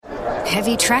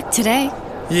Heavy track today.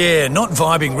 Yeah, not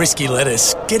vibing risky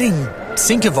lettuce. Getting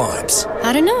sinker vibes.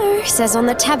 I don't know. Says on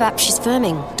the Tab app she's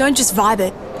firming. Don't just vibe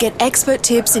it. Get expert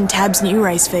tips in Tab's new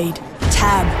race feed.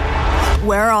 Tab.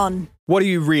 We're on. What are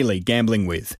you really gambling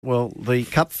with? Well, the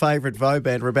Cup favourite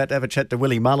Vauban, we're about to have a chat to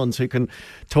Willie Mullins, who can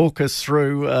talk us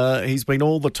through. He's been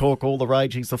all the talk, all the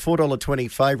rage. He's the $4.20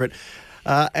 favourite.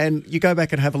 And you go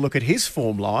back and have a look at his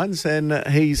form lines, and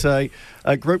he's a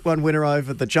Group 1 winner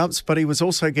over the jumps, but he was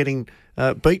also getting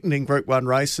beaten in Group 1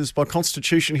 races by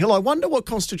Constitution Hill. I wonder what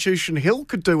Constitution Hill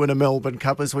could do in a Melbourne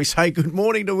Cup as we say good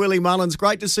morning to Willie Mullins.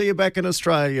 Great to see you back in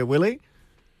Australia, Willie.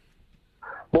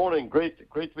 Morning, great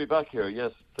to be back here.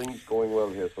 Yes, things going well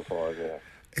here so far, yeah.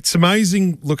 It's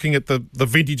amazing looking at the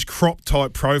vintage crop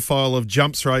type profile of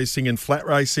jumps racing and flat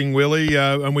racing, Willie,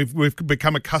 and we've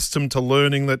become accustomed to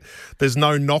learning that there's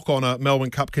no knock on a Melbourne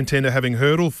Cup contender having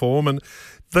hurdle form, and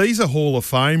these are Hall of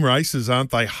Fame races,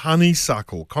 aren't they?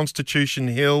 Honeysuckle, Constitution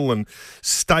Hill and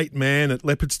State Man at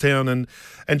Leopardstown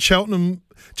and Cheltenham.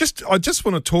 I just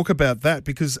want to talk about that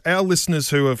because our listeners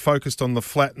who are focused on the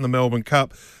flat and the Melbourne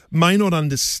Cup may not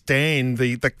understand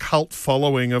the cult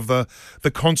following of the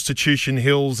Constitution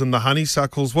Hills and the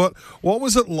Honeysuckles. What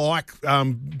was it like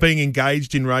being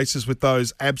engaged in races with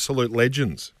those absolute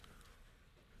legends?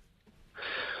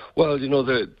 Well,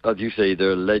 as you say,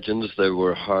 they're legends. They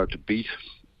were hard to beat.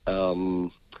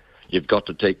 You've got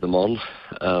to take them on,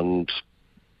 and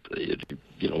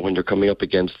when you're coming up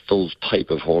against those type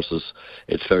of horses,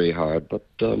 it's very hard. But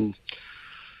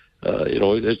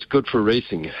it's good for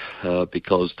racing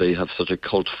because they have such a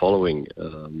cult following.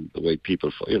 The way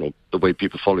people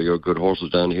follow your good horses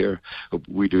down here,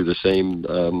 we do the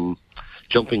same.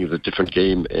 Jumping is a different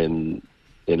game in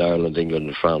Ireland, England,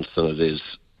 and France than it is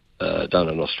down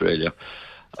in Australia.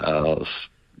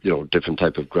 Different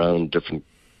type of ground,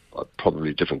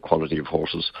 probably different quality of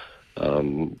horses.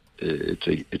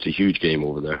 It's a huge game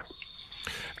over there.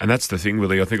 And that's the thing,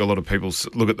 Willie. I think a lot of people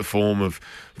look at the form of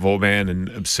Vauban and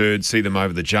Absurde, see them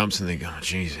over the jumps and think, oh,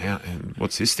 geez,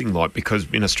 what's this thing like?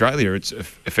 Because in Australia, it's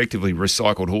effectively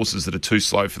recycled horses that are too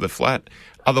slow for the flat.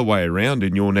 Other way around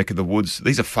in your neck of the woods,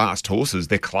 these are fast horses.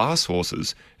 They're class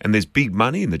horses, and there's big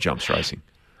money in the jumps racing.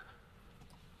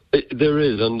 There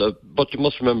is, but you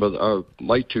must remember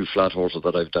my two flat horses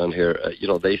that I've done here,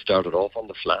 they started off on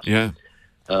the flat. Yeah.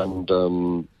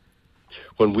 And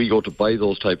when we go to buy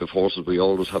those type of horses, we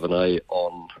always have an eye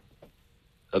on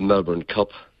a Melbourne Cup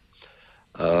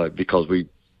because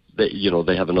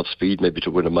they have enough speed maybe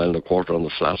to win 1.25 miles on the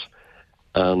flat,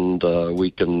 and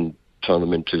we can turn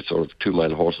them into sort of 2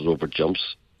 mile horses over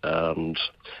jumps, and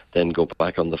then go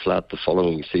back on the flat the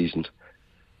following season.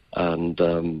 And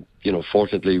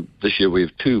fortunately this year we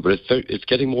have two, but it's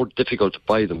getting more difficult to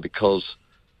buy them because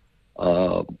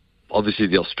obviously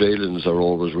the Australians are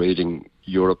always raiding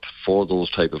Europe for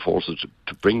those type of horses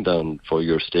to bring down for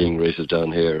your staying races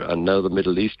down here. And now the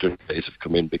Middle Eastern races have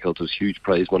come in because there's huge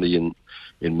prize money in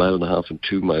 1.5 mile and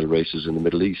 2 mile races in the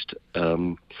Middle East.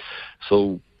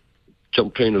 So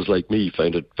jump trainers like me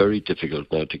find it very difficult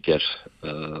now to get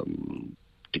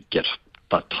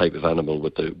that type of animal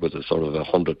with a sort of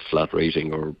 100 flat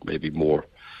rating or maybe more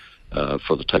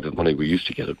for the type of money we used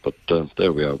to get it. But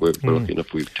there we are. We're lucky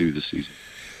enough we have two this season.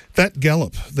 That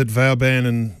gallop that Vauban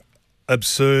and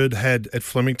Absurde had at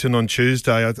Flemington on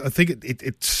Tuesday, I think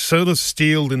it sort of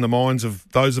steeled in the minds of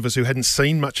those of us who hadn't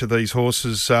seen much of these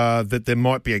horses that there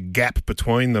might be a gap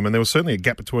between them, and there was certainly a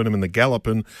gap between them in the gallop,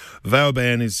 and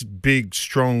Vauban is big,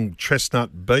 strong,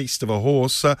 chestnut beast of a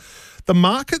horse. The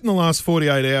market in the last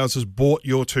 48 hours has brought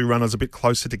your two runners a bit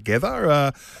closer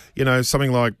together,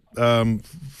 something like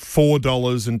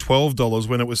 $4 and $12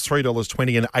 when it was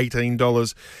 $3.20 and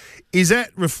 $18. Is that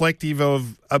reflective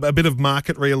of a bit of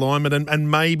market realignment and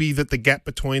maybe that the gap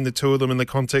between the two of them in the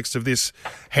context of this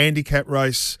handicap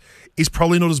race is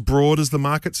probably not as broad as the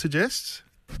market suggests?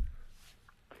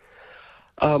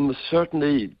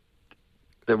 Certainly,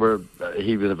 he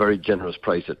was a very generous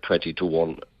price at 20 to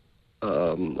 1.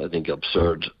 I think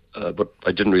Absurd, but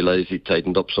I didn't realise he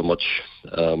tightened up so much,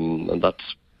 and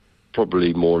that's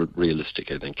probably more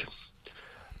realistic, I think.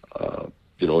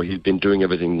 He's been doing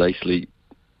everything nicely.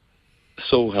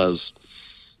 So has,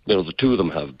 the two of them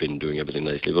have been doing everything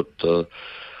nicely, but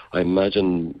I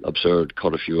imagine Absurd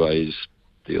caught a few eyes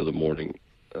the other morning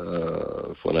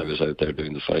when I was out there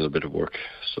doing the final bit of work.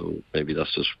 So maybe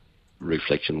that's just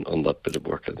reflection on that bit of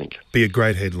work, I think. Be a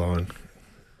great headline.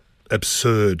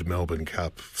 Absurd Melbourne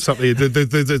Cup. Something it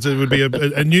would be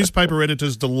a newspaper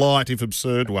editor's delight if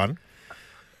Absurd won.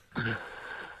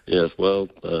 Yes, well,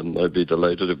 I'd be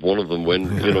delighted if one of them win.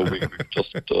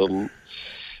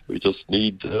 we just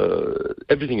need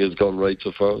everything has gone right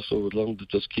so far. So as long as it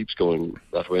just keeps going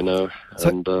that way now,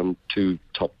 and two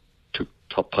top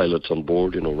pilots on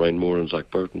board, Ryan Moore and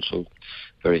Zach Burton. So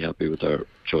very happy with our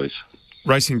choice.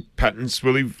 Racing patterns,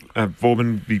 Willie,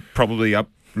 Vauban be probably up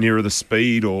nearer the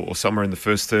speed or somewhere in the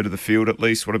first third of the field at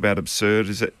least. What about Absurde?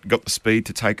 Has it got the speed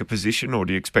to take a position, or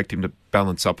do you expect him to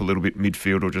balance up a little bit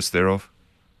midfield or just thereof?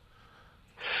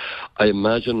 I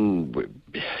imagine,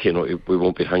 we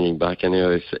won't be hanging back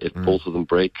anyway. If both of them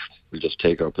break, we'll just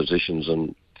take our positions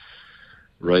and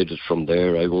ride it from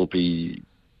there. I won't be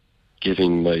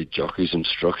giving my jockeys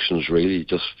instructions, really.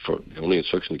 Just for the only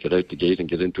instruction to get out the gate and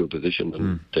get into a position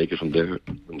and take it from there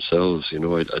themselves.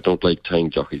 I don't like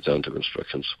tying jockeys down to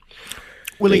instructions.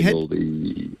 They know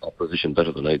the opposition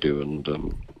better than I do, and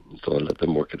so I let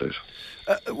them work it out.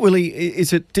 Willie,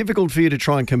 is it difficult for you to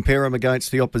try and compare them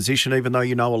against the opposition, even though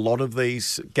you know a lot of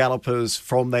these gallopers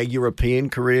from their European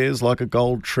careers, like a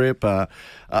Gold Trip, a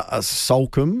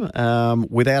Solcombe,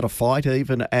 without a fight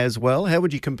even as well? How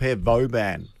would you compare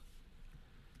Vauban?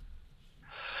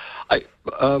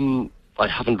 I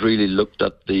haven't really looked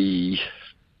at the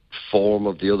form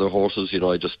of the other horses.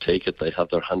 I just take it. They have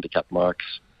their handicap marks,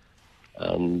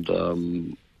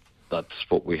 and that's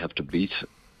what we have to beat.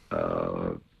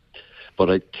 But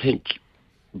I think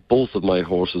both of my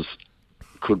horses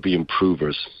could be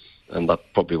improvers, and that's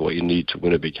probably what you need to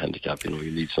win a big handicap. You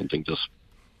need something just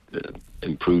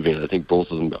improving. I think both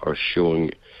of them are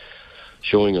showing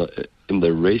in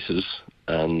their races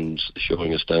and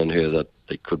showing us down here that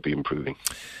they could be improving.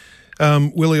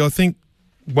 Willie, I think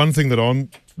one thing that I'm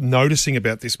noticing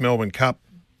about this Melbourne Cup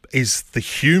is the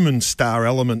human star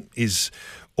element is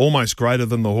almost greater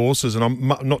than the horses, and I'm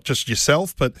not just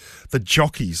yourself, but the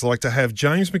jockeys. Like to have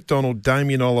James McDonald,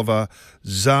 Damien Oliver,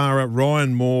 Zara,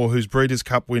 Ryan Moore, whose Breeders'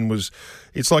 Cup win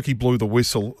it's like he blew the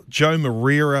whistle. Joe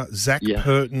Moreira, Zach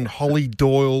Purton, Holly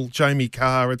Doyle, Jamie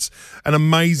Carr. It's an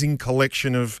amazing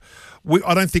collection of.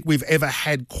 I don't think we've ever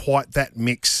had quite that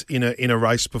mix in a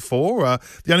race before.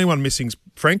 The only one missing is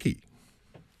Frankie.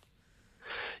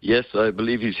 Yes, I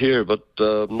believe he's here, but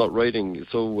not riding.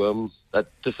 So that's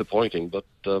disappointing. But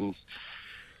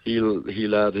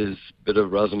he'll add his bit of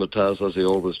razzmatazz as he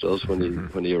always does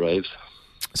when he arrives.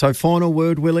 So final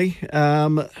word, Willie.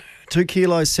 2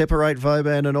 kilos separate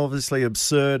Vauban and obviously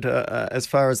Absurde as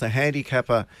far as the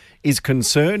handicapper is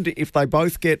concerned. If they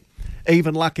both get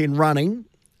even luck in running,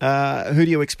 who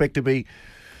do you expect to be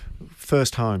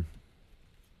first home?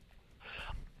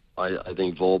 I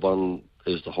think Vauban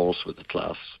is the horse with the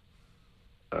class,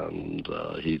 and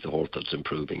he's the horse that's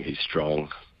improving. He's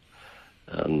strong,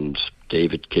 and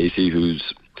David Casey,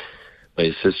 who's my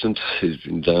assistant, who's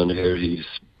been down here, he's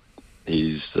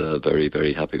very,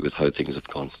 very happy with how things have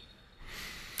gone.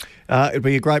 It'd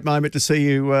be a great moment to see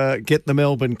you get the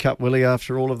Melbourne Cup, Willie,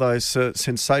 after all of those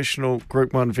sensational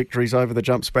Group 1 victories over the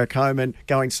jumps back home and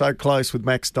going so close with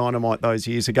Max Dynamite those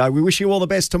years ago. We wish you all the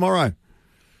best tomorrow.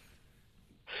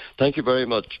 Thank you very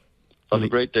much. Have a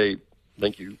great day.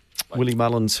 Thank you. Bye. Willie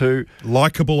Mullins, who...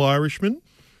 Likeable Irishman?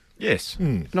 Yes.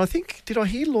 And I think, did I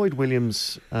hear Lloyd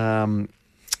Williams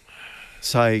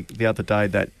say the other day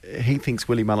that he thinks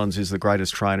Willie Mullins is the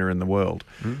greatest trainer in the world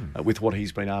with what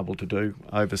he's been able to do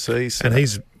overseas. And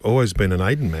he's always been an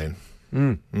Aidan man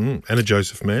and a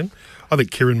Joseph man. I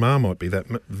think Kieran Maher might be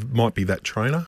that trainer.